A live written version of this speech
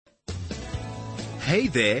Hey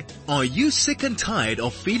there, are you sick and tired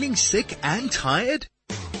of feeling sick and tired?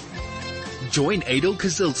 Join Adel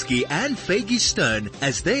Kozilski and Faggy Stern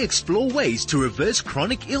as they explore ways to reverse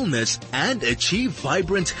chronic illness and achieve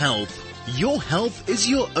vibrant health. Your health is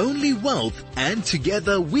your only wealth, and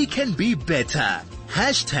together we can be better.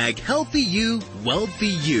 Hashtag healthy you, wealthy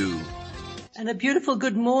you. And a beautiful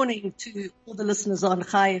good morning to all the listeners on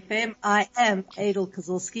Chai FM. I am Adel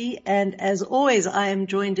Kozilski, and as always, I am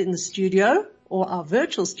joined in the studio, or our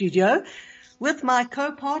virtual studio, with my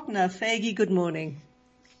co-partner, Faggy. Good morning.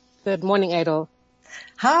 Good morning, Adel.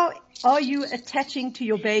 How are you attaching to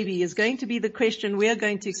your baby is going to be the question we're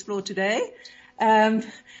going to explore today.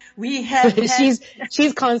 We have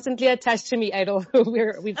she's constantly attached to me, Adel.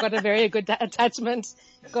 We've got a very good attachment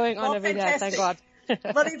going on over there. Thank God.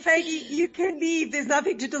 Well, then, Faggy, you can leave. There's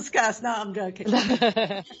nothing to discuss. No, I'm joking.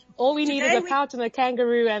 All we need is a pouch and a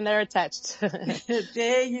kangaroo, and they're attached.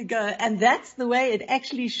 There you go. And that's the way it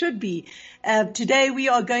actually should be. Today we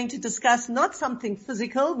are going to discuss not something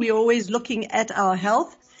physical. We're always looking at our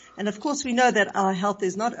health. And of course we know that our health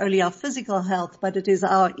is not only our physical health, but it is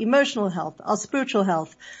our emotional health, our spiritual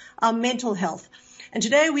health, our mental health. And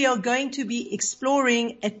today we are going to be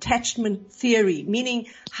exploring attachment theory, meaning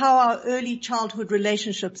how our early childhood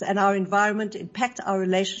relationships and our environment impact our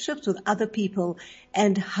relationships with other people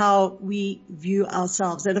and how we view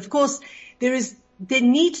ourselves. And of course, there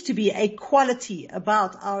needs to be a quality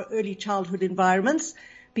about our early childhood environments,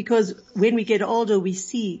 because when we get older, we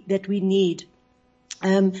see that we need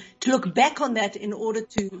to look back on that in order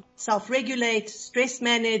to self-regulate, stress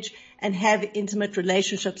manage, and have intimate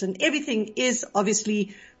relationships. And everything is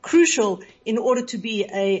obviously crucial in order to be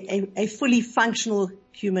a fully functional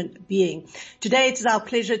human being. Today it is our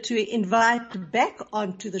pleasure to invite back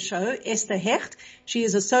onto the show Esther Hecht. She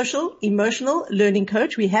is a social, emotional learning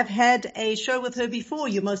coach. We have had a show with her before.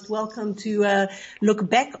 You're most welcome to look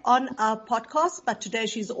back on our podcast. But today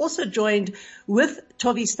she's also joined with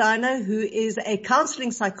Tovi Steiner, who is a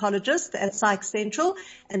counseling psychologist at Psych Central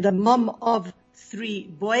and a mom of 3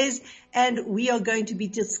 boys, and we are going to be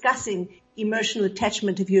discussing emotional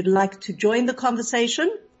attachment. If you'd like to join the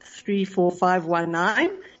conversation,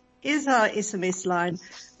 34519 is our SMS line,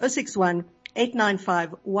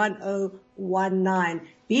 061-895-1019.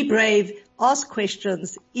 Be brave, ask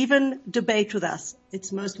questions, even debate with us.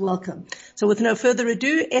 It's most welcome. So with no further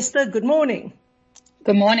ado, Esther, good morning.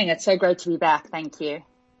 Good morning. It's so great to be back. Thank you.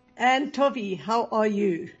 And Tovi, how are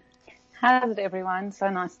you? How's it, everyone? So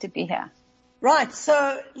nice to be here. Right,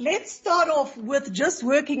 so let's start off with just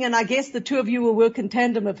working, and I guess the two of you will work in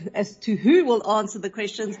tandem as to who will answer the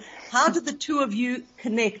questions. How did the two of you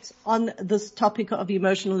connect on this topic of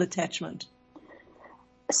emotional attachment?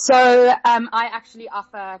 So I actually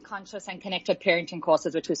offer conscious and connected parenting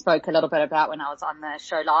courses, which we spoke a little bit about when I was on the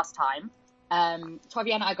show last time.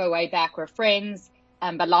 Tovi and I go way back. We're friends,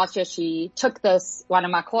 but last year she took one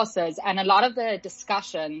of my courses, and a lot of the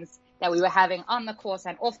discussions that we were having on the course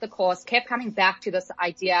and off the course kept coming back to this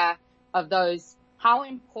idea of how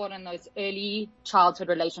important those early childhood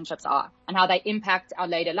relationships are and how they impact our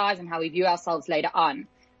later lives and how we view ourselves later on.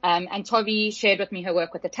 And Tovi shared with me her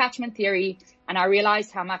work with attachment theory, and I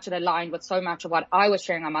realized how much it aligned with so much of what I was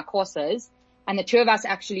sharing on my courses. And the two of us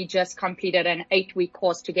actually just completed an 8-week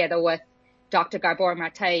course together with Dr. Gabor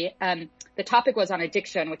Mate. The topic was on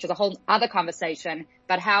addiction, which is a whole other conversation,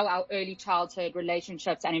 but how our early childhood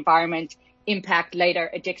relationships and environment impact later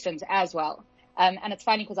addictions as well. And it's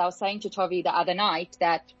funny because I was saying to Tovi the other night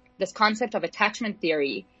that this concept of attachment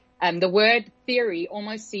theory, the word theory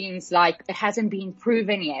almost seems like it hasn't been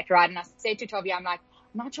proven yet, right? And I said to Tovi, I'm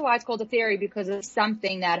not sure why it's called a theory, because it's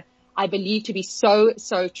something that I believe to be so,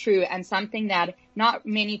 so true, and something that not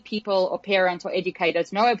many people or parents or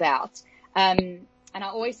educators know about. And I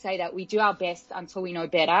always say that we do our best until we know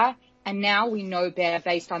better. And now we know better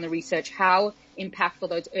based on the research how impactful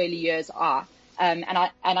those early years are. And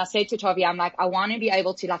I said to Tovi, I want to be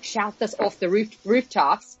able to shout this off the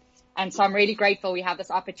rooftops. And so I'm really grateful we have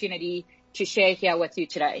this opportunity to share here with you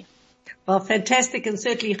today. Well, fantastic. And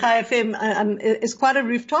certainly Chai FM is quite a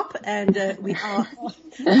rooftop, and our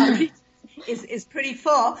reach is pretty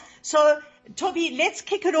far. So Tovi, let's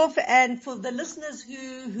kick it off. And for the listeners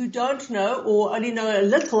who don't know or only know a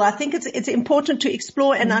little, I think it's important to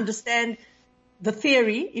explore and understand the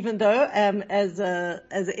theory, even though, as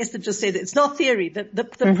Esther just said, it's not theory, the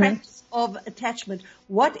practice of attachment.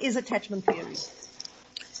 What is attachment theory?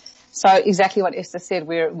 So exactly what Esther said,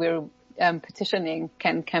 we're petitioning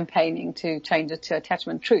and campaigning to change it to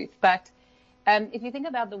attachment truth. But if you think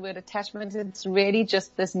about the word attachment, it's really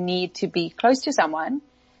just this need to be close to someone.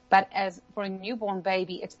 But as for a newborn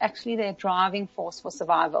baby, it's actually their driving force for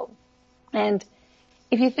survival. And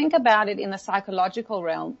if you think about it in the psychological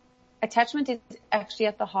realm, attachment is actually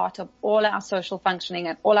at the heart of all our social functioning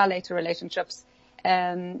and all our later relationships.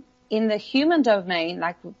 In the human domain,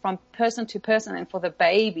 like from person to person and for the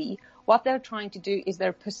baby, what they're trying to do is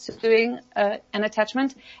they're pursuing an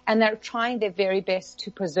attachment, and they're trying their very best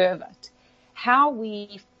to preserve it. How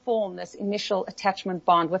we form this initial attachment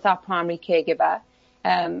bond with our primary caregiver,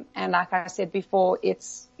 and like I said before,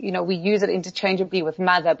 it's, we use it interchangeably with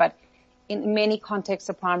mother, but in many contexts,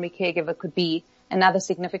 a primary caregiver could be another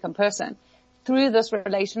significant person. Through this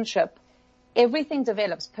relationship, everything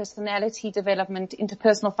develops: personality development,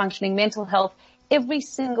 interpersonal functioning, mental health. Every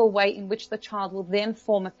single way in which the child will then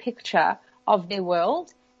form a picture of their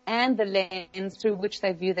world and the lens through which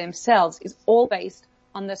they view themselves is all based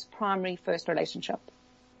on this primary first relationship.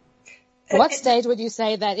 What stage would you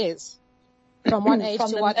say that is? From what age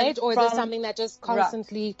to what age? Or is it something that just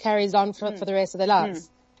constantly carries on for the rest of their lives?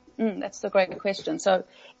 That's a great question. So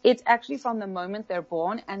it's actually from the moment they're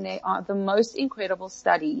born, and they are the most incredible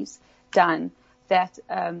studies done that,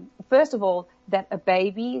 first of all, that a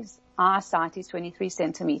baby's eyesight is 23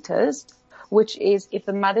 centimeters, which is, if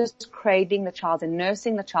the mother's cradling the child and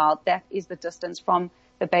nursing the child, that is the distance from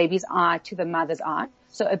the baby's eye to the mother's eye.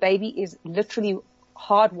 So a baby is literally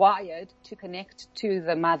hardwired to connect to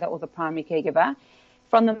the mother or the primary caregiver.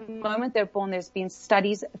 From the moment they're born, there's been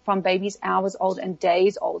studies from babies hours old and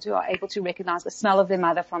days old who are able to recognize the smell of their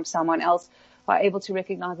mother from someone else, who are able to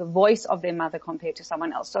recognize the voice of their mother compared to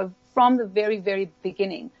someone else. So from the very, very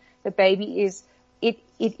beginning, the baby is, it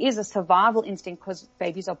is a survival instinct because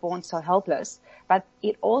babies are born so helpless, but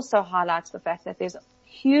it also highlights the fact that there's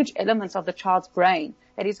huge elements of the child's brain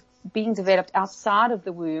that is being developed outside of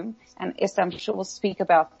the womb. And Esther, I'm sure, will speak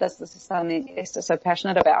about this. This is something Esther's so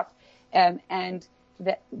passionate about. And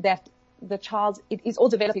that the child, it is all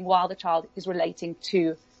developing while the child is relating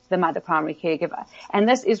to the mother primary caregiver. And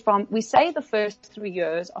this is from, we say the first 3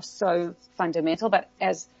 years are so fundamental, but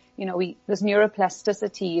as you know, this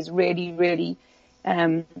neuroplasticity is really, really,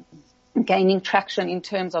 gaining traction in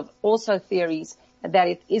terms of also theories that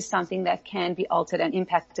it is something that can be altered and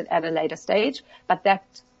impacted at a later stage. But that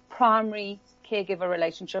primary caregiver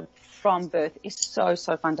relationship from birth is so,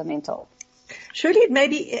 so fundamental. Surely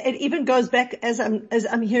it even goes back, as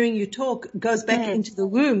I'm hearing you talk, goes back into the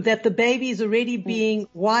womb, that the baby is already being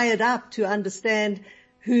wired up to understand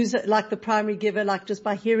who's like the primary giver, like just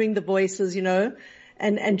by hearing the voices,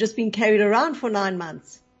 and just being carried around for 9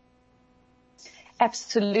 months.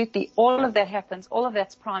 Absolutely. All of that happens. All of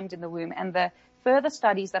that's primed in the womb. And the further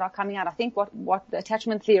studies that are coming out, I think what the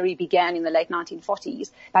attachment theory began in the late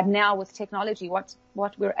 1940s, but now with technology, what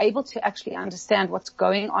we're able to actually understand what's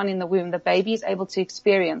going on in the womb, the baby is able to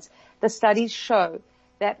experience. The studies show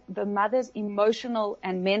that the mother's emotional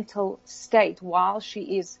and mental state while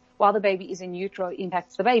the baby is in utero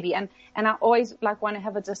impacts the baby. And I always want to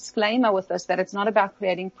have a disclaimer with this, that it's not about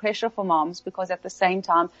creating pressure for moms, because at the same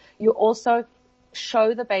time, you also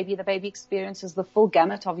show the baby experiences the full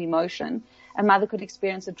gamut of emotion. A mother could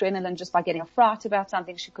experience adrenaline just by getting a fright about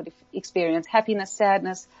something. She could experience happiness,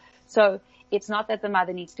 sadness. So it's not that the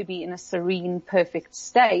mother needs to be in a serene, perfect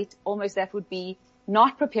state. Almost that would be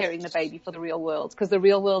not preparing the baby for the real world, because the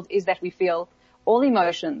real world is that we feel all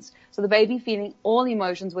emotions. So the baby feeling all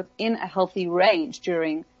emotions within a healthy range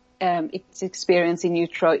during its experience in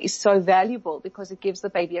utero is so valuable, because it gives the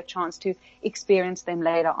baby a chance to experience them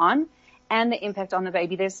later on. And the impact on the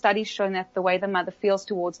baby. There's studies showing that the way the mother feels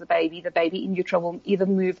towards the baby in utero will either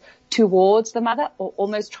move towards the mother or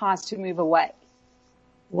almost tries to move away.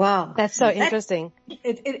 Wow. That's so interesting.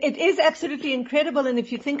 It is absolutely incredible. And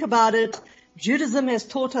if you think about it, Judaism has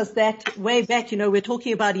taught us that way back. We're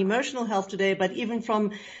talking about emotional health today, but even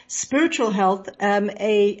from spiritual health,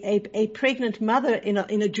 a pregnant mother in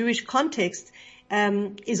a Jewish context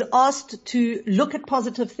is asked to look at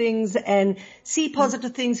positive things and see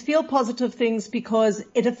positive things, feel positive things, because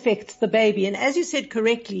it affects the baby. And as you said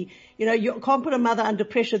correctly, you can't put a mother under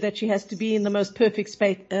pressure that she has to be in the most perfect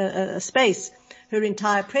space her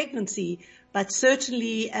entire pregnancy. But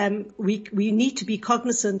certainly, we need to be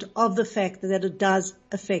cognizant of the fact that it does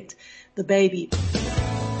affect the baby.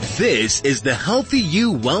 This is the Healthy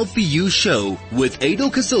You, Wealthy You show with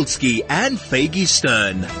Adel Kazilsky and Faggy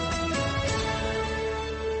Stern.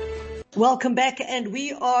 Welcome back, and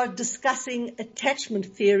we are discussing attachment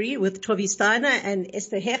theory with Tovi Steiner and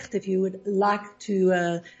Esther Hecht. If you would like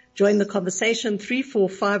to join the conversation,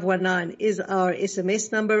 34519 is our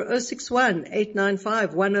SMS number,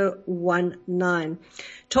 061-895-1019.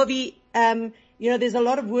 Tovi, there's a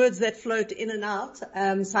lot of words that float in and out,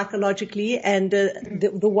 psychologically. And,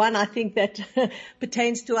 the one I think that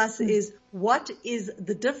pertains to us is, what is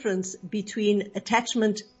the difference between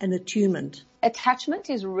attachment and attunement? Attachment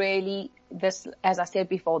is really this, as I said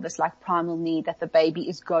before, this like primal need that the baby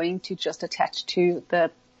is going to just attach to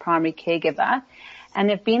the primary caregiver. And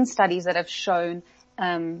there have been studies that have shown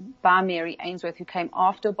by Mary Ainsworth, who came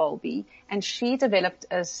after Bowlby, and she developed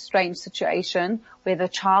a strange situation where the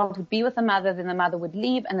child would be with the mother, then the mother would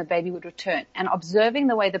leave and the baby would return. And observing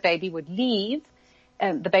the way the baby would leave,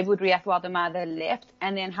 the baby would react while the mother left,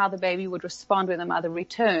 and then how the baby would respond when the mother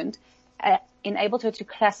returned, enabled her to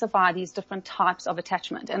classify these different types of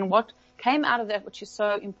attachment. And what came out of that, which is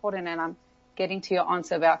so important, and I'm getting to your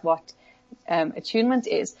answer about what attunement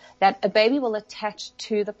is, that a baby will attach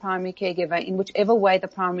to the primary caregiver in whichever way the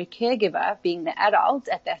primary caregiver, being the adult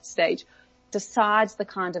at that stage, decides the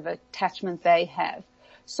kind of attachment they have.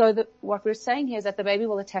 So what we're saying here is that the baby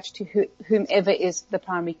will attach to whomever is the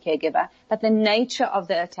primary caregiver, but the nature of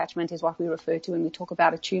the attachment is what we refer to when we talk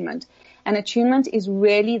about attunement. And attunement is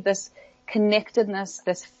really this connectedness,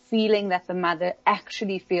 this feeling that the mother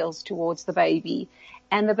actually feels towards the baby.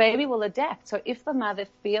 And the baby will adapt. So if the mother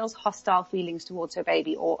feels hostile feelings towards her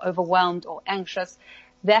baby, or overwhelmed or anxious,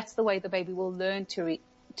 that's the way the baby will learn to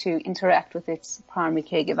interact with its primary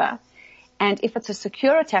caregiver. And if it's a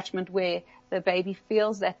secure attachment where the baby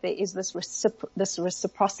feels that there is this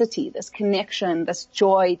reciprocity, this connection, this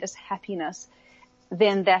joy, this happiness,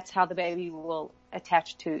 then that's how the baby will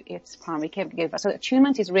attach to its primary caregiver. So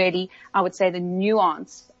attunement is really, I would say, the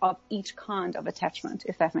nuance of each kind of attachment,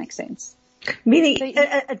 if that makes sense. Meaning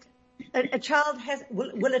a child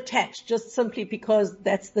will attach just simply because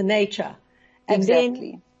that's the nature. And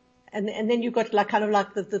exactly. And then you've got like kind of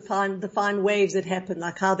like the fine waves that happen,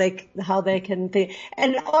 like how they can think.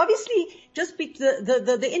 And obviously just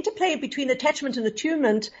the interplay between attachment and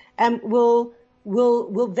attunement will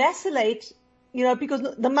vacillate, because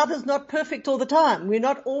the mother's not perfect all the time. We're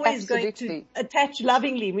not always going to attach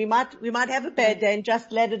lovingly. We might have a bad day and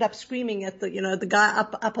just let it up screaming at the guy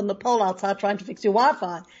up on the pole outside trying to fix your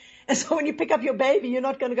Wi-Fi. And so when you pick up your baby, you're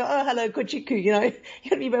not going to go, oh, hello, kuchiku, you're going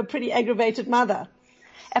to be a pretty aggravated mother.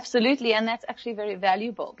 Absolutely. And that's actually very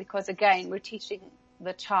valuable because, again, we're teaching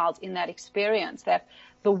the child in that experience that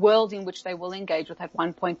the world in which they will engage with at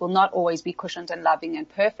one point will not always be cushioned and loving and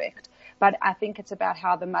perfect. But I think it's about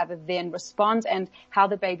how the mother then responds and how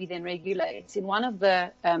the baby then regulates. In one of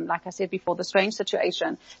the, like I said before, the strange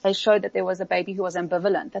situation, they showed that there was a baby who was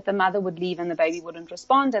ambivalent, that the mother would leave and the baby wouldn't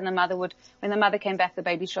respond, and when the mother came back, the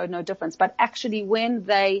baby showed no difference. But actually when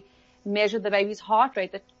they measured the baby's heart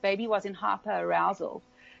rate, the baby was in hyperarousal.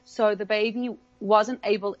 So the baby wasn't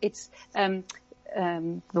able, the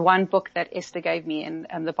one book that Esther gave me,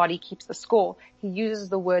 and The Body Keeps the Score, he uses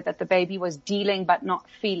the word that the baby was dealing but not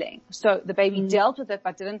feeling. So the baby dealt with it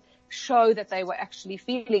but didn't show that they were actually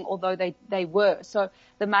feeling, although they were. So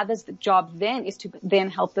the mother's job then is to then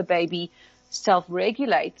help the baby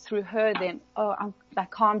self-regulate through her then,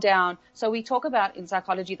 calm down. So we talk about in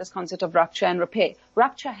psychology this concept of rupture and repair.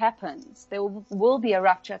 Rupture happens. There will be a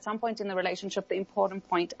rupture at some point in the relationship. The important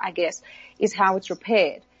point, I guess, is how it's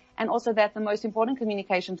repaired. And also that the most important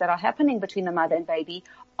communications that are happening between the mother and baby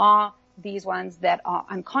are these ones that are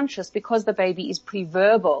unconscious because the baby is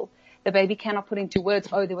pre-verbal. The baby cannot put into words,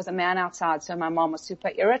 oh, there was a man outside, so my mom was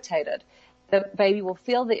super irritated. The baby will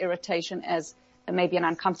feel the irritation as maybe an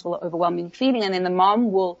uncomfortable or overwhelming feeling, and then the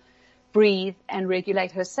mom will breathe and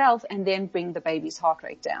regulate herself and then bring the baby's heart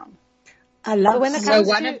rate down. I love when it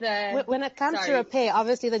comes to repair,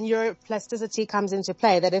 obviously the neuroplasticity comes into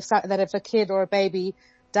play, that if a kid or a baby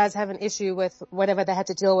does have an issue with whatever they had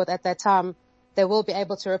to deal with at that time, they will be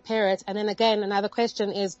able to repair it. And then again, another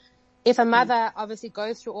question is, if a mother obviously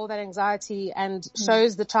goes through all that anxiety and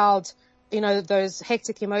shows the child, those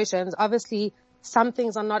hectic emotions, obviously some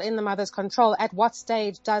things are not in the mother's control. At what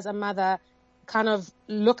stage does a mother kind of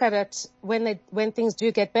look at it when things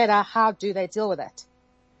do get better? How do they deal with it?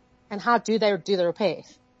 And how do they do the repair?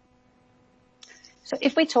 So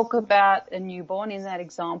if we talk about a newborn in that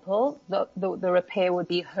example, the repair would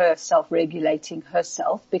be her self-regulating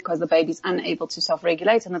herself because the baby's unable to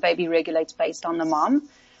self-regulate and the baby regulates based on the mom.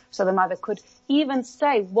 So the mother could even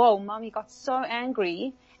say, whoa, mommy got so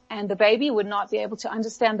angry, and the baby would not be able to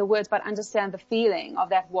understand the words but understand the feeling of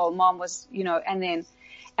that, whoa, mom was, and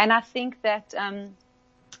I think that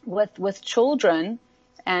with children,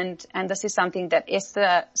 and this is something that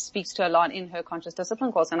Esther speaks to a lot in her conscious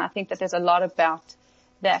discipline course, and I think that there's a lot about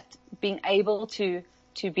that, being able to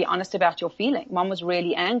be honest about your feeling. Mom was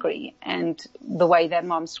really angry, and the way that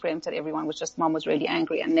mom screamed at everyone was just, mom was really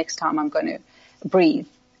angry, and next time I'm going to breathe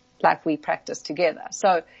like we practice together.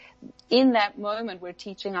 So in that moment, we're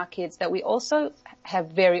teaching our kids that we also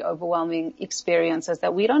have very overwhelming experiences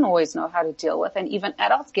that we don't always know how to deal with. And even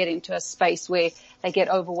adults get into a space where they get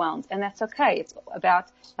overwhelmed, and that's okay. It's about,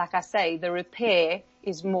 like I say, the repair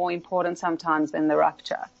is more important sometimes than the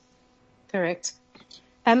rupture. Correct.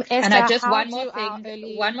 Esther, and I just one more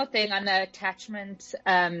thing on the attachment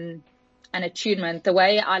and attunement. The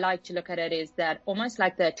way I like to look at it is that almost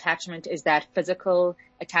like the attachment is that physical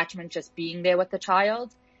attachment, just being there with the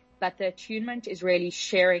child, but the attunement is really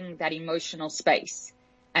sharing that emotional space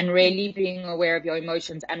and really being aware of your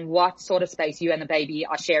emotions and what sort of space you and the baby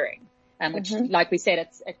are sharing. Which, like we said,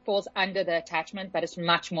 it falls under the attachment, but it's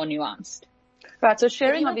much more nuanced. Right. So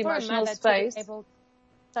sharing of emotional space.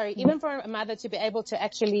 Even for a mother to be able to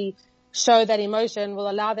actually show that emotion will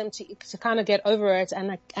allow them to kind of get over it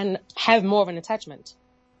and have more of an attachment.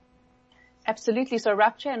 Absolutely. So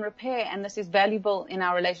rupture and repair, and this is valuable in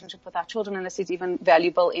our relationship with our children, and this is even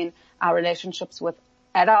valuable in our relationships with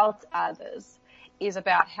adult others, is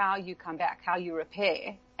about how you come back, how you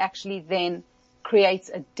repair, actually then creates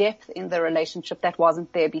a depth in the relationship that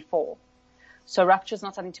wasn't there before. So rupture is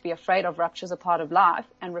not something to be afraid of. Rupture is a part of life,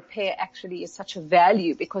 and repair actually is such a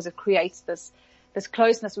value because it creates this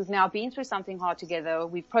closeness. We've now been through something hard together.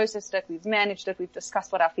 We've processed it. We've managed it. We've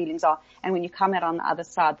discussed what our feelings are. And when you come out on the other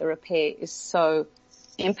side, the repair is so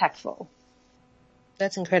impactful.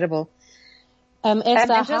 That's incredible.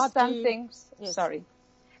 Esther, and just Yes.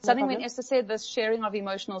 Something when Esther said this sharing of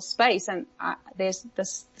emotional space, and there's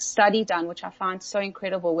this study done, which I find so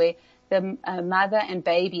incredible, where the mother and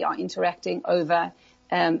baby are interacting over,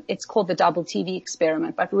 it's called the double TV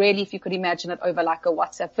experiment, but really if you could imagine it over like a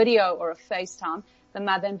WhatsApp video or a FaceTime, the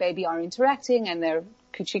mother and baby are interacting and they're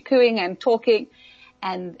coochie-cooing and talking,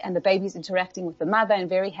 and the baby's interacting with the mother and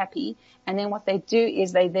very happy. And then what they do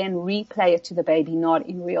is they then replay it to the baby, not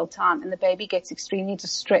in real time. And the baby gets extremely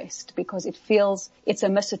distressed because it feels it's a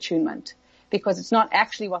misattunement, because it's not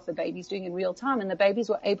actually what the baby's doing in real time. And the babies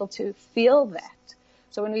were able to feel that.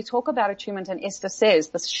 So when we talk about attunement, and Esther says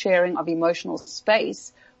this sharing of emotional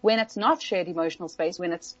space, when it's not shared emotional space,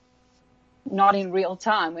 when it's not in real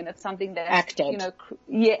time, when it's something that's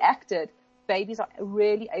acted, babies are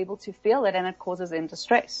really able to feel it, and it causes them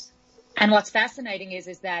distress. And what's fascinating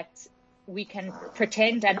is that we can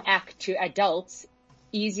pretend and act to adults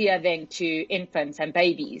easier than to infants and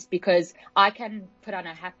babies, because I can put on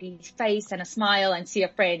a happy face and a smile and see a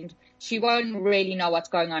friend. She won't really know what's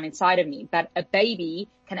going on inside of me, but a baby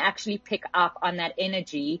can actually pick up on that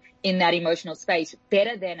energy in that emotional space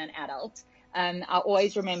better than an adult. I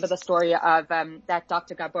always remember the story of that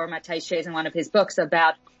Dr. Gabor Mate shares in one of his books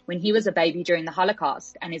about when he was a baby during the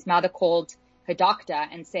Holocaust, and his mother called her doctor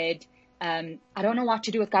and said, I don't know what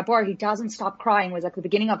to do with Gabor. He doesn't stop crying. It was at the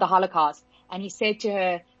beginning of the Holocaust. And he said to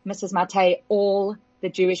her, Mrs. Mate, all the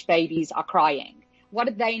Jewish babies are crying. What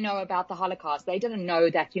did they know about the Holocaust? They didn't know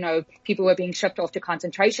that, people were being shipped off to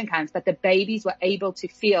concentration camps, but the babies were able to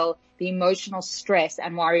feel the emotional stress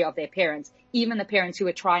and worry of their parents, even the parents who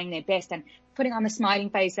were trying their best and putting on the smiling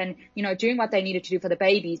face and, doing what they needed to do for the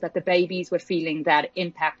babies, but the babies were feeling that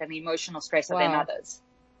impact and the emotional stress of their mothers.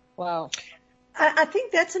 Wow. I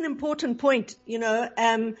think that's an important point,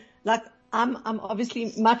 I'm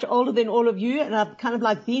obviously much older than all of you, and I've kind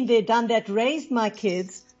of been there, done that, raised my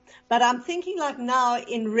kids. But I'm thinking now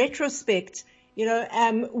in retrospect,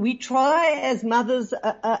 we try as mothers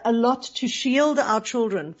a lot to shield our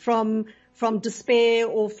children from despair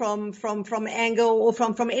or from anger or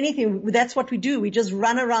from anything. That's what we do. We just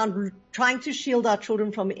run around trying to shield our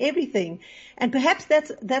children from everything. And perhaps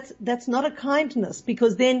that's not a kindness,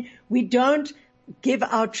 because then we don't give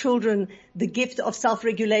our children the gift of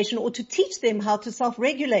self-regulation or to teach them how to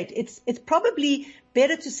self-regulate. It's probably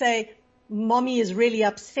better to say, Mommy is really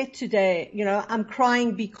upset today. I'm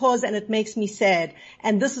crying because, and it makes me sad.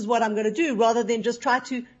 And this is what I'm going to do, rather than just try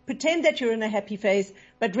to pretend that you're in a happy face.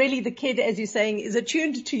 But really the kid, as you're saying, is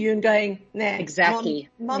attuned to you and going, nah, exactly.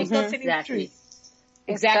 Mom's not telling the truth.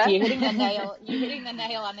 Exactly. You're hitting the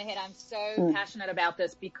nail on the head. I'm so passionate about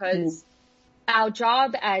this because our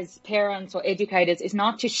job as parents or educators is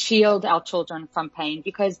not to shield our children from pain,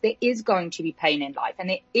 because there is going to be pain in life and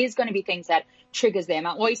there is going to be things that triggers them.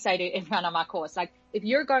 I always say to everyone on my course, if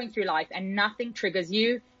you're going through life and nothing triggers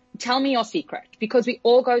you, tell me your secret, because we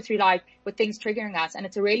all go through life with things triggering us. And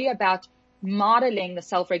it's really about modeling the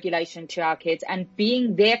self-regulation to our kids and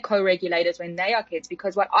being their co-regulators when they are kids,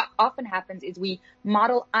 because what often happens is we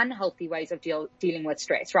model unhealthy ways of dealing with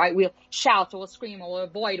stress, right? We'll shout or we'll scream or we'll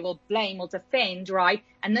avoid or we'll blame or defend, right?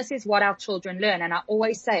 And this is what our children learn. And I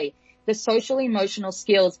always say the social emotional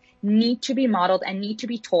skills need to be modeled and need to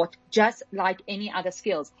be taught just like any other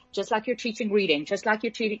skills, just like you're teaching reading, just like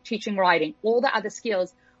you're teaching writing, all the other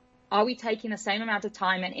skills. Are we taking the same amount of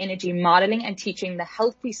time and energy modeling and teaching the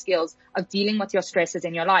healthy skills of dealing with your stresses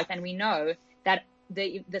in your life? And we know that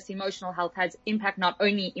this emotional health has impact not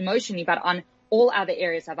only emotionally, but on all other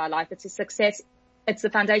areas of our life. It's a success. It's the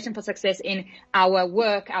foundation for success in our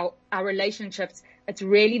work, our relationships. It's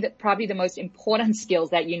really probably the most important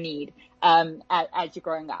skills that you need, as you're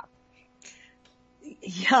growing up.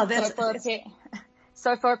 Yeah,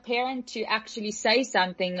 So for a parent to actually say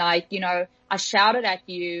something like, I shouted at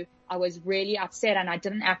you, I was really upset and I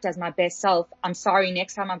didn't act as my best self. I'm sorry.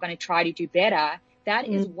 Next time I'm going to try to do better. That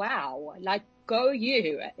is wow. Like, go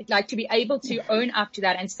you. Like, to be able to own up to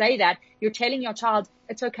that and say that you're telling your child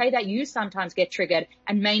it's okay that you sometimes get triggered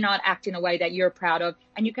and may not act in a way that you're proud of.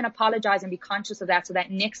 And you can apologize and be conscious of that so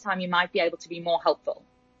that next time you might be able to be more helpful.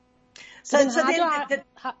 Sorry,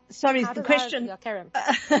 the question. Karen.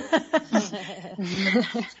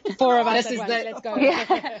 Four of us. Let's go.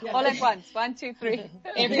 Yeah. All at once. 1, 2, 3.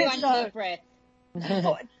 Everyone take a breath.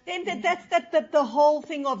 Then that's the whole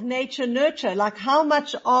thing of nature nurture. Like, how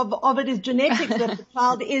much of it is genetic that the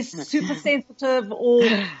child is super sensitive or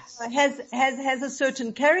has a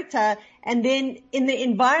certain character, and then in the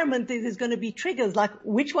environment there's going to be triggers. Like,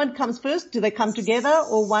 which one comes first? Do they come together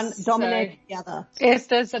or one dominates the other?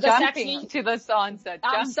 Esther's jumping to this answer.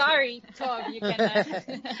 I'm sorry, Tov, you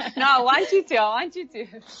can. No, I want you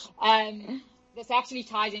to. This actually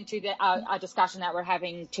ties into our discussion that we're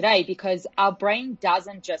having today, because our brain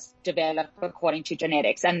doesn't just develop according to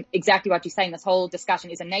genetics. And exactly what you're saying, this whole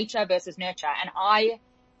discussion is a nature versus nurture. And I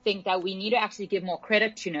think that we need to actually give more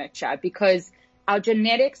credit to nurture, because our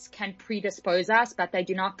genetics can predispose us, but they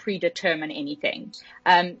do not predetermine anything.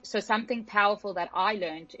 So something powerful that I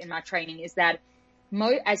learned in my training is that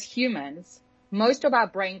as humans, most of our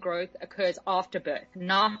brain growth occurs after birth,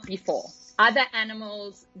 not before. Other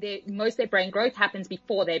animals, most of their brain growth happens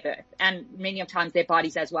before their birth, and many of times their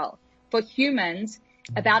bodies as well. For humans,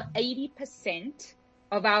 about 80%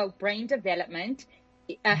 of our brain development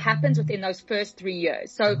happens within those first 3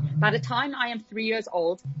 years. So by the time I am 3 years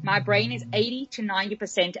old, my brain is 80 to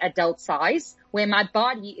 90% adult size, where my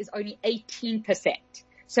body is only 18%.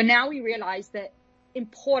 So now we realize the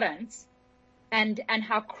importance and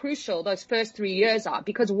how crucial those first 3 years are,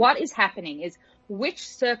 because what is happening is which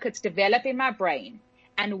circuits develop in my brain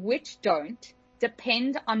and which don't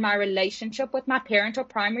depend on my relationship with my parent or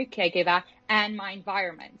primary caregiver and my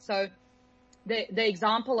environment. So the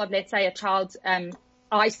example of, let's say, a child's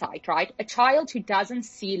eyesight, right? A child who doesn't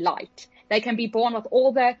see light, they can be born with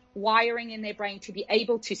all the wiring in their brain to be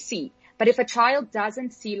able to see. But if a child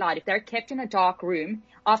doesn't see light, if they're kept in a dark room,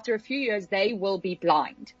 after a few years, they will be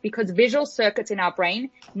blind, because visual circuits in our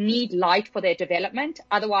brain need light for their development.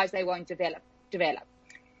 Otherwise, they won't develop.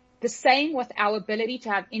 The same with our ability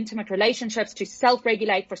to have intimate relationships, to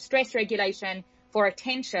self-regulate, for stress regulation, for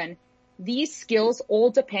attention. These skills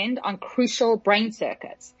all depend on crucial brain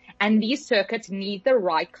circuits, and these circuits need the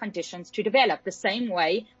right conditions to develop. The same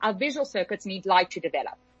way our visual circuits need light to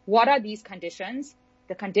develop. What are these conditions?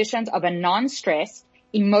 The conditions of a non-stressed,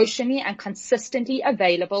 emotionally and consistently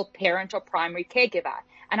available parent or primary caregiver.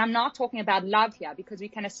 And I'm not talking about love here, because we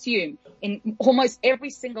can assume in almost every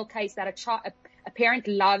single case that a parent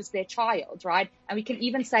loves their child, right? And we can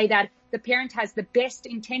even say that the parent has the best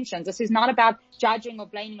intentions. This is not about judging or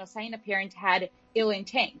blaming or saying a parent had ill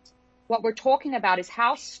intent. What we're talking about is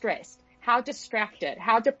how stressed, how distracted,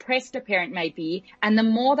 how depressed a parent may be. And the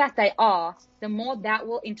more that they are, the more that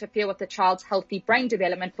will interfere with the child's healthy brain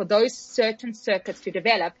development for those certain circuits to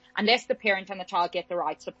develop, unless the parent and the child get the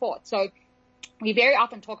right support. So we very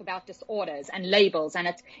often talk about disorders and labels,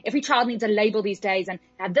 and every child needs a label these days and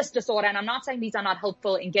have this disorder. And I'm not saying these are not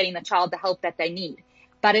helpful in getting the child the help that they need.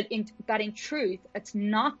 But in truth, it's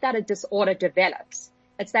not that a disorder develops.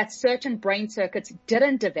 It's that certain brain circuits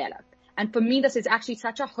didn't develop. And for me, this is actually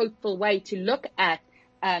such a hopeful way to look at,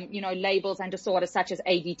 labels and disorders such as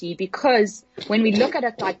ADD, because when we look at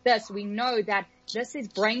it like this, we know that this is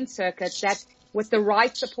brain circuits that, with the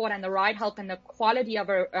right support and the right help and the quality of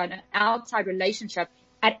an outside relationship,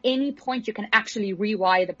 at any point you can actually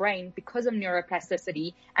rewire the brain because of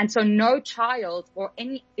neuroplasticity. And so no child or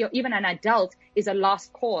even an adult is a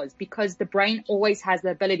lost cause, because the brain always has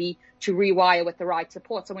the ability to rewire with the right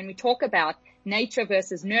support. So when we talk about nature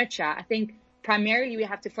versus nurture, I think primarily we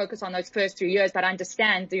have to focus on those first 3 years, but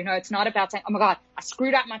understand, it's not about saying, oh my God, I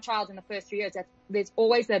screwed up my child in the first 3 years. There's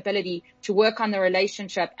always the ability to work on the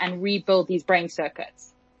relationship and rebuild these brain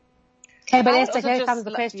circuits. Okay, but Esther, here comes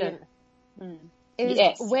the question. is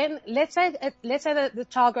Yes. when, let's say that the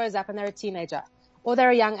child grows up and they're a teenager, or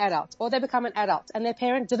they're a young adult, or they become an adult, and their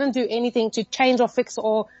parent didn't do anything to change or fix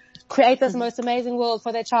or create this most amazing world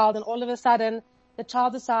for their child, and all of a sudden the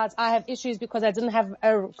child decides, I have issues because I didn't have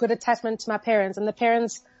a good attachment to my parents, and the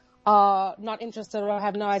parents are not interested or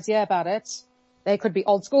have no idea about it. They could be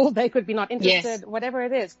old school, they could be not interested, whatever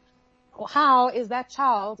it is. How is that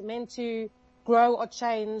child meant to grow or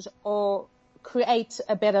change or create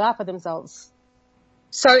a better life for themselves?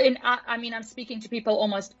 So I'm speaking to people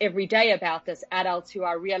almost every day about this, adults who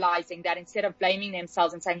are realizing that instead of blaming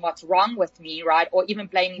themselves and saying what's wrong with me, right? Or even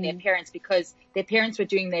blaming their parents because their parents were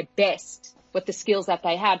doing their best with the skills that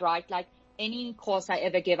they had, right? Like any course I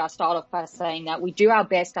ever give, I start off by saying that we do our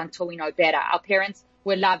best until we know better. Our parents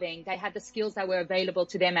were loving. They had the skills that were available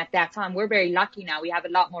to them at that time. We're very lucky now. We have a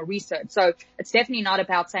lot more research. So it's definitely not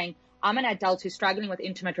about saying, I'm an adult who's struggling with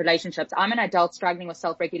intimate relationships. I'm an adult struggling with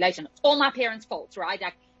self-regulation. It's all my parents' fault, right?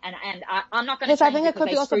 Like, and I'm not going to. Yes, I think it could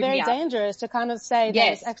be also very dangerous to kind of say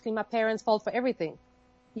that it's actually my parents' fault for everything.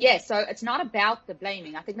 Yes. So it's not about the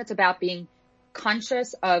blaming. I think it's about being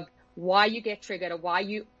conscious of why you get triggered or why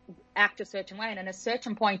you act a certain way. And at a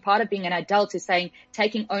certain point, part of being an adult is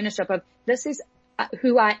taking ownership of this is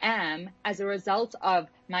who I am as a result of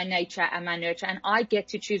my nature and my nurture, and I get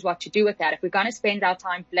to choose what to do with that. If we're going to spend our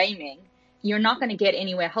time blaming, you're not going to get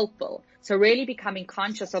anywhere helpful. So really becoming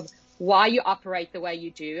conscious of why you operate the way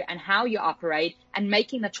you do and how you operate, and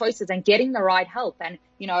making the choices and getting the right help. And,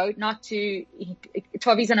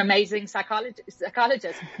 Tovi's an amazing psychologist.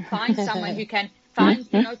 Find someone who can find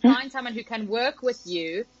someone who can work with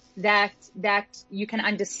you that you can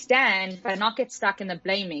understand, but not get stuck in the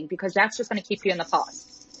blaming, because that's just going to keep you in the past.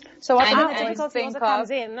 So what difficulty also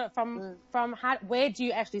comes in from where do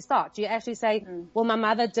you actually start? Do you actually say, well, my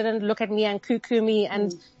mother didn't look at me and cuckoo me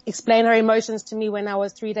and explain her emotions to me when I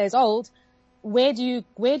was 3 days old? Where do you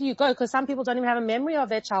go? Because some people don't even have a memory of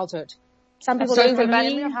their childhood. Some people don't have a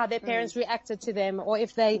memory of how their parents reacted to them, or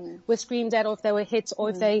if they were screamed at, or if they were hit,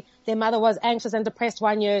 or if their mother was anxious and depressed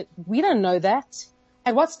 1 year. We don't know that.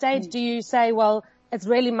 At what stage do you say, well, it's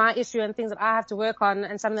really my issue and things that I have to work on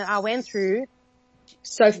and something that I went through?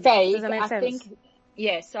 So Faye, I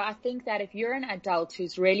think that if you're an adult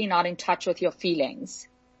who's really not in touch with your feelings,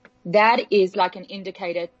 that is like an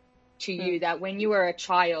indicator to you that when you were a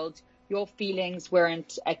child, your feelings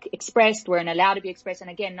weren't expressed, weren't allowed to be expressed. And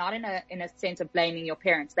again, not in a sense of blaming your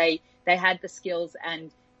parents. They had the skills and,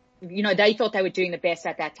 they thought they were doing the best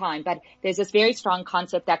at that time. But there's this very strong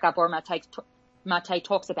concept that Gabor Mate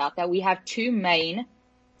talks about, that we have two main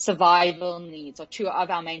survival needs, or two of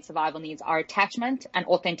our main survival needs are attachment and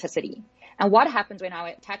authenticity. And what happens when our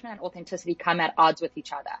attachment and authenticity come at odds with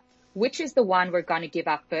each other? Which is the one we're going to give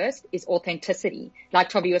up first is authenticity. Like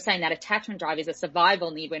Tovi was saying, that attachment drive is a survival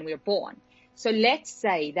need when we're born. So let's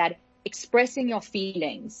say that expressing your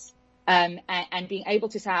feelings, and being able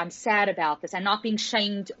to say, I'm sad about this, and not being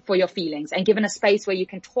shamed for your feelings, and given a space where you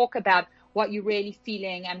can talk about what you're really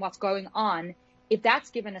feeling and what's going on. If that's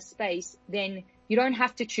given a space, then you don't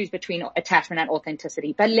have to choose between attachment and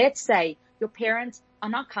authenticity. But let's say your parents are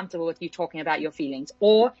not comfortable with you talking about your feelings,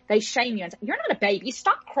 or they shame you and say, you're not a baby,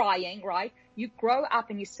 stop crying, right? You grow up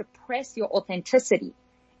and you suppress your authenticity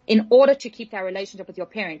in order to keep that relationship with your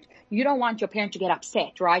parent. You don't want your parent to get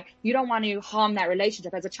upset, right? You don't want to harm that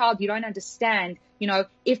relationship. As a child, you don't understand,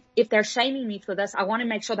 if they're shaming me for this, I want to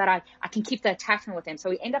make sure that I can keep the attachment with them. So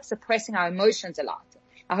we end up suppressing our emotions a lot.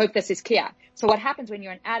 I hope this is clear. So what happens when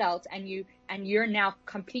you're an adult and you're now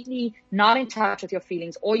completely not in touch with your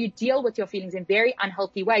feelings, or you deal with your feelings in very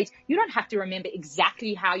unhealthy ways? You don't have to remember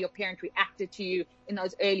exactly how your parent reacted to you in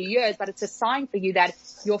those early years, but it's a sign for you that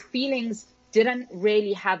your feelings didn't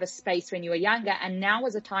really have a space when you were younger, and now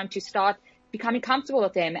is a time to start becoming comfortable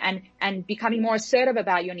with them and becoming more assertive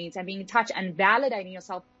about your needs and being in touch and validating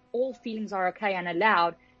yourself. All feelings are okay and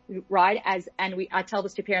allowed. Right? I tell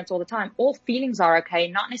this to parents all the time, all feelings are okay,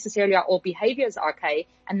 not necessarily all behaviors are okay.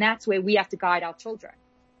 And that's where we have to guide our children.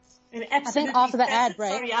 And I think after the ad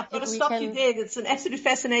break, sorry, I've got to stop you there. It's an absolutely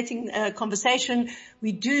fascinating conversation.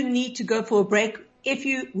 We do need to go for a break. If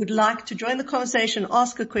you would like to join the conversation,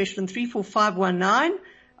 ask a question, 34519,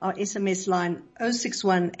 our SMS line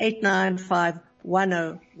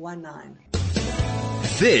 061-895-1019.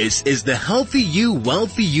 This is the Healthy You,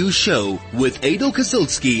 Wealthy You show with Adel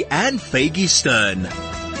Kazilski and Faggy Stern.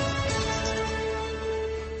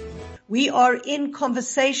 We are in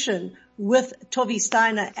conversation with Tovi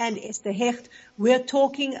Steiner and Esther Hecht. We're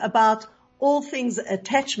talking about all things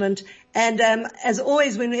attachment. And as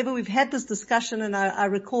always, whenever we've had this discussion, and I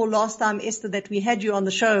recall last time, Esther, that we had you on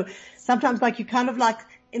the show, sometimes like you kind of like,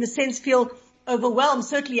 in a sense, feel overwhelmed.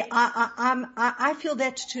 Certainly, I feel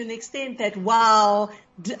that to an extent that, wow,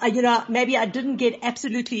 maybe I didn't get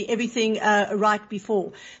absolutely everything right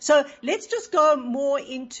before. So let's just go more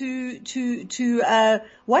into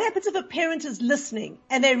what happens if a parent is listening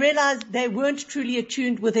and they realize they weren't truly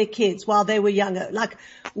attuned with their kids while they were younger. Like,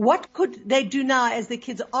 what could they do now as their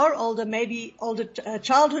kids are older, maybe older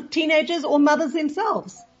childhood teenagers or mothers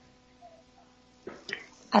themselves?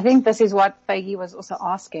 I think this is what Faggy was also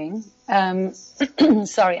asking.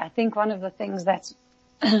 Sorry, I think one of the things that's,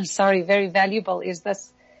 very valuable is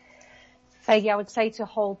this. Faggy, I would say to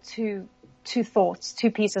hold two thoughts,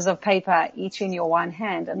 two pieces of paper, each in your one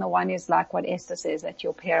hand. And the one is like what Esther says, that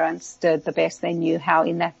your parents did the best they knew how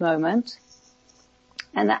in that moment.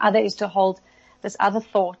 And the other is to hold this other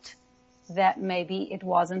thought that maybe it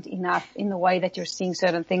wasn't enough in the way that you're seeing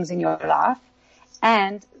certain things in your life.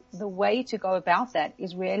 And the way to go about that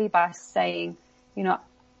is really by saying,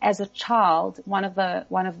 as a child, one of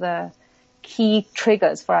the key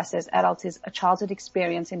triggers for us as adults is a childhood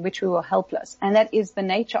experience in which we were helpless. And that is the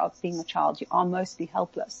nature of being a child. You are mostly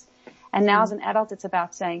helpless. And now as an adult, it's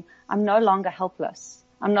about saying, I'm no longer helpless.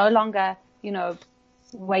 I'm no longer,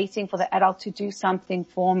 waiting for the adult to do something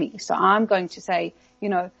for me. So I'm going to say,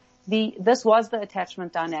 this was the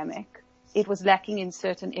attachment dynamic. It was lacking in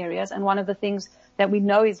certain areas. And one of the things that we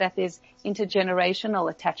know is that there's intergenerational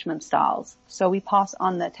attachment styles. So we pass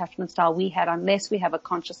on the attachment style we had unless we have a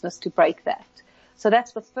consciousness to break that. So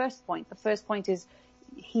that's the first point. The first point is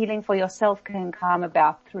healing for yourself can come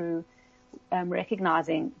about through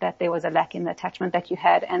recognizing that there was a lack in the attachment that you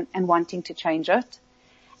had and wanting to change it.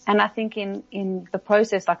 And I think in the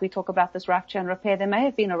process, like we talk about this rupture and repair, there may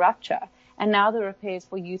have been a rupture. And now the repair is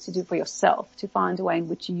for you to do for yourself, to find a way in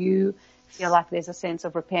which you feel like there's a sense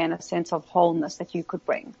of repair and a sense of wholeness that you could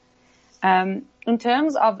bring. In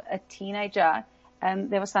terms of a teenager,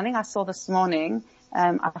 there was something I saw this morning.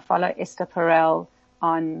 I follow Esther Perel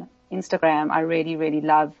on Instagram. I really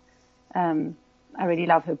love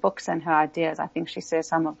her books and her ideas. I think she says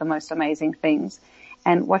some of the most amazing things.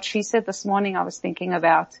 And what she said this morning, I was thinking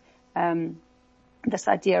about, this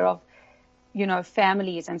idea of,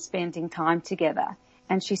 families and spending time together.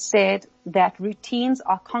 And she said that routines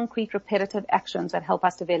are concrete, repetitive actions that help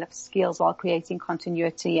us develop skills while creating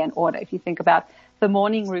continuity and order. If you think about the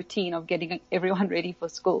morning routine of getting everyone ready for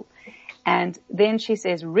school. And then she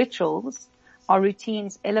says rituals are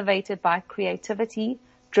routines elevated by creativity,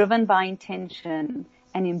 driven by intention,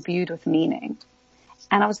 and imbued with meaning.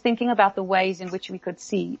 And I was thinking about the ways in which we could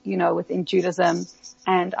see, within Judaism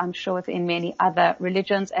and I'm sure within many other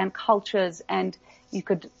religions and cultures, and you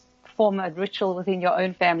could form a ritual within your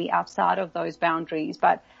own family outside of those boundaries.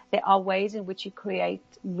 But there are ways in which you create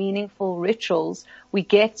meaningful rituals. We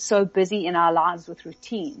get so busy in our lives with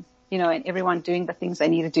routine, and everyone doing the things they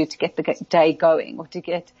need to do to get the day going or to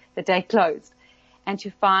get the day closed. And to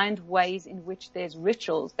find ways in which there's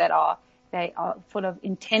rituals that they are full of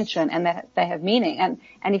intention and that they have meaning.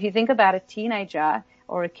 And if you think about a teenager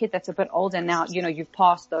or a kid that's a bit older now, you've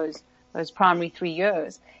passed those primary 3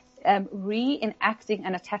 years, reenacting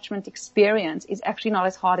an attachment experience is actually not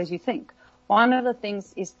as hard as you think. One of the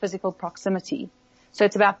things is physical proximity. So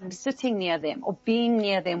it's about sitting near them or being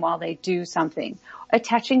near them while they do something,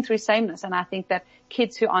 attaching through sameness. And I think that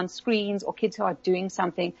kids who are on screens or kids who are doing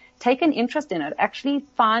something, take an interest in it. Actually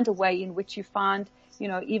find a way in which you find,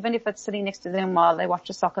 even if it's sitting next to them while they watch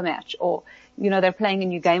a soccer match or, they're playing a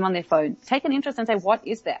new game on their phone, take an interest and say, what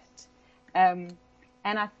is that? And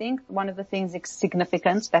I think one of the things is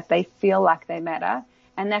significance, that they feel like they matter.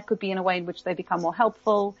 And that could be in a way in which they become more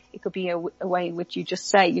helpful. It could be a way in which you just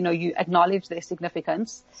say, you acknowledge their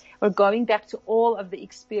significance. Or going back to all of the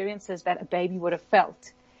experiences that a baby would have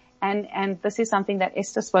felt. And this is something that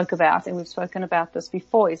Esther spoke about, and we've spoken about this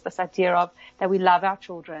before, is this idea of that we love our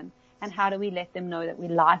children. And how do we let them know that we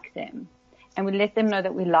like them? And we let them know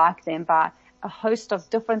that we like them by a host of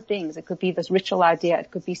different things. It could be this ritual idea.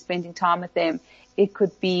 It could be spending time with them. It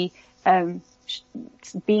could be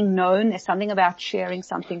being known. There's something about sharing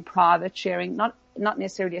something private, sharing not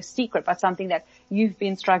necessarily a secret, but something that you've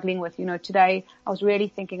been struggling with. Today I was really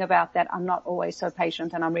thinking about that. I'm not always so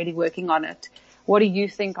patient and I'm really working on it. What do you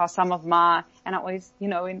think are some of and I always,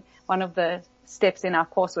 in one of the steps in our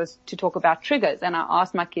course was to talk about triggers. And I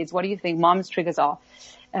asked my kids, what do you think mom's triggers are?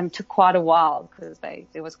 Took quite a while because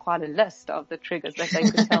there was quite a list of the triggers that they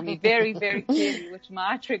could tell me very, very clearly which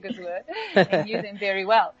my triggers were and knew them very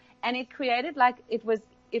well. And it created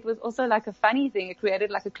it was also like a funny thing. It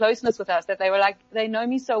created like a closeness with us that they were like, they know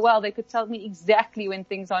me so well. They could tell me exactly when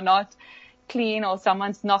things are not clean or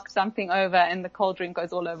someone's knocked something over and the cold drink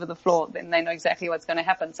goes all over the floor. Then they know exactly what's going to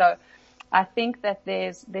happen. So I think that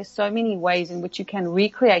there's so many ways in which you can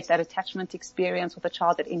recreate that attachment experience with a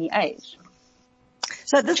child at any age.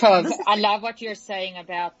 So I love what you're saying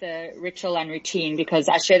about the ritual and routine, because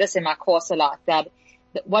I share this in my course a lot, that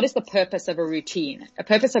what is the purpose of a routine? A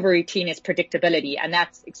purpose of a routine is predictability, and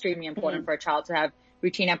that's extremely important for a child to have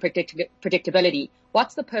routine and predictability.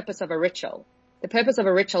 What's the purpose of a ritual? The purpose of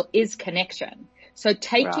a ritual is connection. So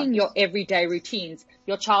taking your everyday routines,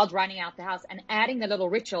 your child running out the house, and adding the little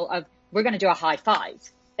ritual of, we're going to do a high five.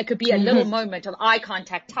 It could be a little moment of eye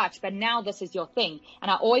contact, touch, but now this is your thing. And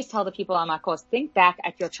I always tell the people on my course, think back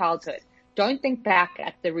at your childhood. Don't think back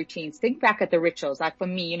at the routines. Think back at the rituals. Like for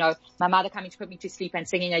me, my mother coming to put me to sleep and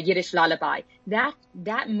singing a Yiddish lullaby.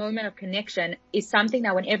 That moment of connection is something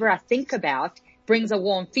that whenever I think about, brings a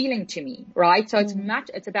warm feeling to me, right? So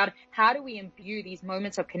it's about how do we imbue these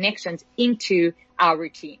moments of connections into our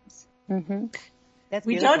routines. Mm-hmm.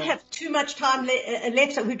 We don't have too much time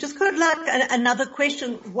left, so we've just got another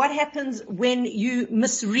question. What happens when you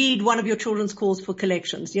misread one of your children's calls for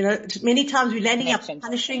collections? Many times we're landing up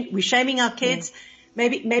punishing, we're shaming our kids.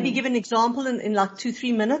 Maybe give an example in like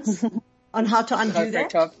 2-3 minutes on how to undo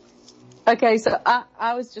that. Okay, so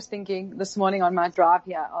I was just thinking this morning on my drive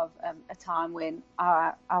here of a time when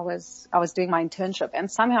I was doing my internship, and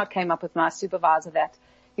somehow it came up with my supervisor that,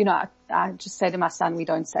 I just say to my son, we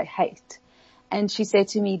don't say hate. And she said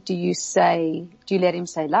to me, do you let him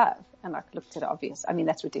say love? And I looked at it obvious. I mean,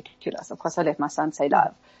 that's ridiculous. Of course, I let my son say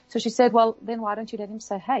love. So she said, well, then why don't you let him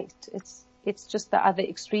say hate? It's just the other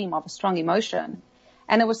extreme of a strong emotion.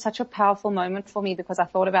 And it was such a powerful moment for me, because I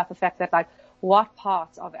thought about the fact that, like, what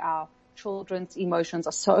parts of our children's emotions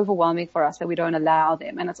are so overwhelming for us that we don't allow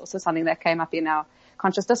them. And it's also something that came up in our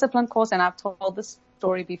conscious discipline course. And I've told this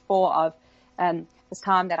story before of, this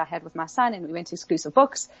time that I had with my son, and we went to Exclusive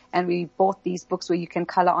Books, and we bought these books where you can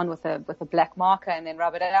color on with a black marker and then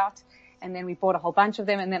rub it out. And then we bought a whole bunch of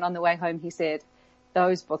them. And then on the way home, he said,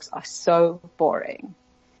 those books are so boring.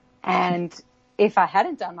 And if I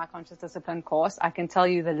hadn't done my conscious discipline course, I can tell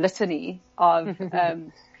you the litany of,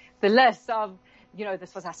 the list of,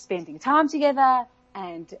 this was us spending time together,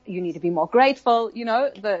 and you need to be more grateful.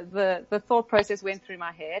 The thought process went through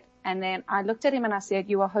my head. And then I looked at him and I said,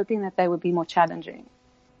 you were hoping that they would be more challenging.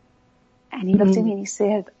 And he looked at me and he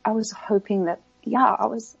said, I was hoping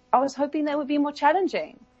they would be more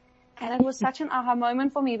challenging. And it was such an aha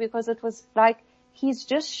moment for me, because it was like, he's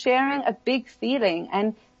just sharing a big feeling,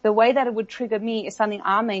 and the way that it would trigger me is something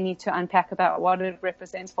I may need to unpack about what it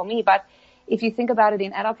represents for me. But if you think about it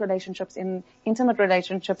in adult relationships, in intimate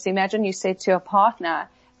relationships, imagine you said to a partner,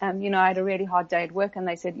 I had a really hard day at work, and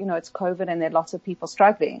they said, it's COVID and there are lots of people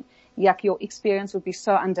struggling. Your experience would be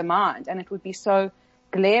so undermined, and it would be so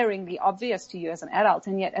glaringly obvious to you as an adult.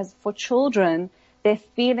 And yet, as for children, their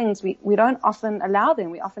feelings, we don't often allow them.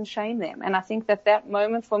 We often shame them. And I think that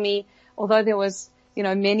moment for me, although there was,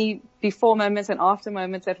 many before moments and after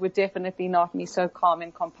moments that were definitely not me so calm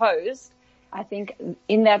and composed, I think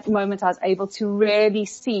in that moment I was able to really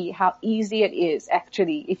see how easy it is,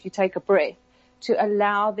 actually, if you take a breath, to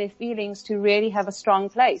allow their feelings to really have a strong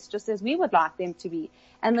place, just as we would like them to be.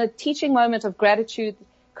 And the teaching moment of gratitude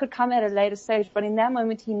could come at a later stage, but in that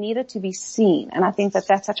moment he needed to be seen. And I think that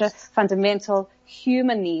that's such a fundamental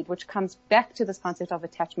human need, which comes back to this concept of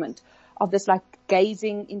attachment, of this like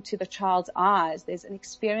gazing into the child's eyes. There's an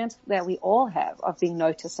experience that we all have of being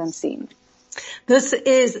noticed and seen. This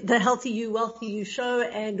is the Healthy You, Wealthy You show,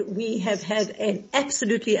 and we have had an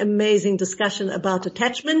absolutely amazing discussion about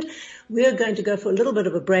attachment. We're going to go for a little bit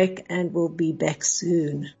of a break, and we'll be back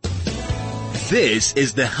soon. This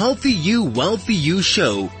is the Healthy You, Wealthy You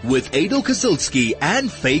show with Adel Kazilsky and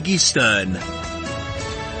Faggy Stern.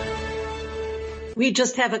 We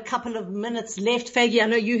just have a couple of minutes left. Faggy, I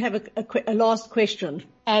know you have a last question.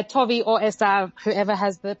 Tovi or Esther, whoever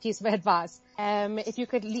has the piece of advice. If you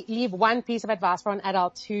could leave one piece of advice for an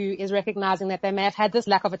adult who is recognizing that they may have had this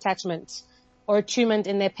lack of attachment or attunement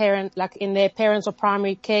in their parents or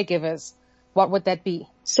primary caregivers, what would that be?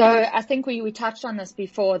 So I think we touched on this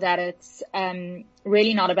before, that it's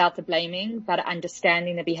really not about the blaming, but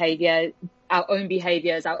understanding the behavior, our own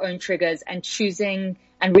behaviors, our own triggers, and choosing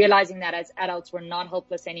and realizing that as adults we're not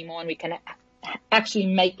helpless anymore, and we can actually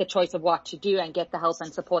make the choice of what to do and get the help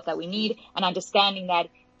and support that we need, and understanding that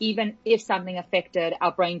even if something affected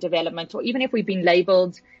our brain development, or even if we've been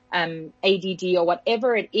labeled ADD or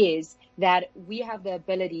whatever it is, that we have the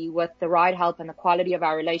ability with the right help and the quality of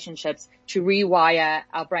our relationships to rewire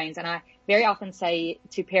our brains. And I very often say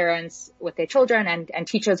to parents with their children and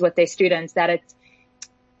teachers with their students that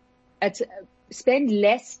it's spend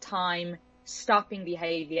less time stopping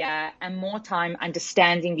behavior and more time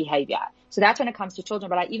understanding behavior. So that's when it comes to children.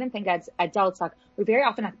 But I even think as adults, like, we're very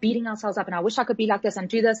often like beating ourselves up and I wish I could be like this and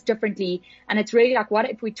do this differently. And it's really like, what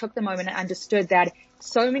if we took the moment and understood that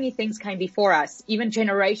so many things came before us, even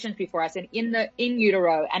generations before us, and in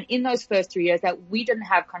utero and in those first 3 years that we didn't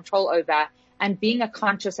have control over. And being a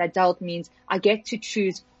conscious adult means I get to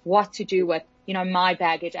choose what to do with, my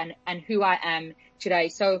baggage and who I am today.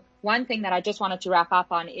 So one thing that I just wanted to wrap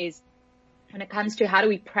up on is when it comes to how do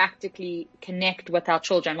we practically connect with our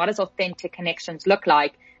children, what does authentic connections look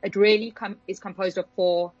like? It really is composed of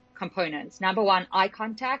 4 components. Number 1, eye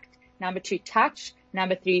contact. Number 2, touch.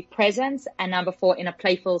 Number 3, presence. And number 4, in a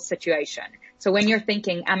playful situation. So when you're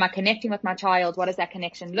thinking, am I connecting with my child? What does that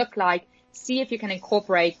connection look like? See if you can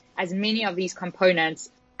incorporate as many of these components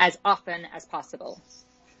as often as possible.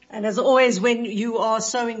 And as always, when you are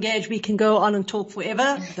so engaged, we can go on and talk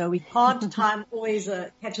forever, though we can't. Time always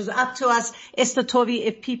catches up to us. Esther Tovi,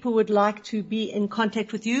 if people would like to be in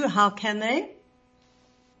contact with you, how can they?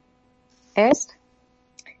 Esther?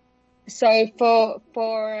 So for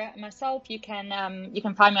myself, you can find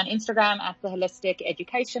me on Instagram at The Holistic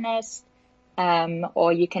Educationist,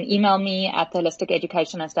 or you can email me at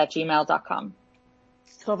theholisticeducationist@gmail.com.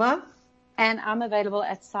 Tova? And I'm available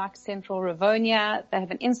at Psych Central Rivonia. They have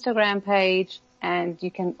an Instagram page, and you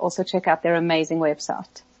can also check out their amazing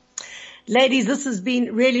website. Ladies, this has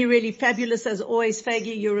been really, really fabulous. As always,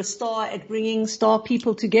 Fagi, you're a star at bringing star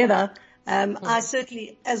people together. I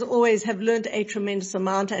certainly, as always, have learned a tremendous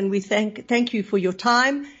amount, and we thank you for your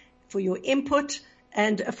time, for your input,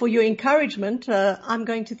 and for your encouragement. I'm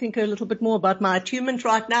going to think a little bit more about my attunement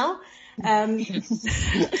right now. It's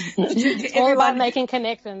all about making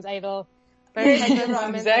connections, Adel.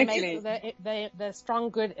 Exactly. The strong,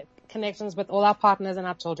 good connections with all our partners and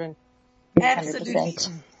our children. Absolutely.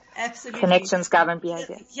 Absolutely. Connections govern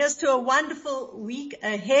behavior. Here's to a wonderful week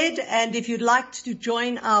ahead. And if you'd like to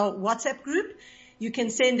join our WhatsApp group, you can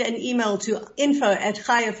send an email to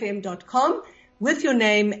info@chaifm.com with your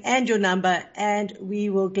name and your number, and we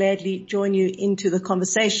will gladly join you into the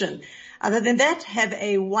conversation. Other than that, have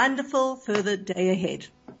a wonderful further day ahead.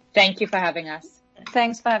 Thank you for having us.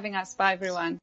 Thanks for having us. Bye, everyone.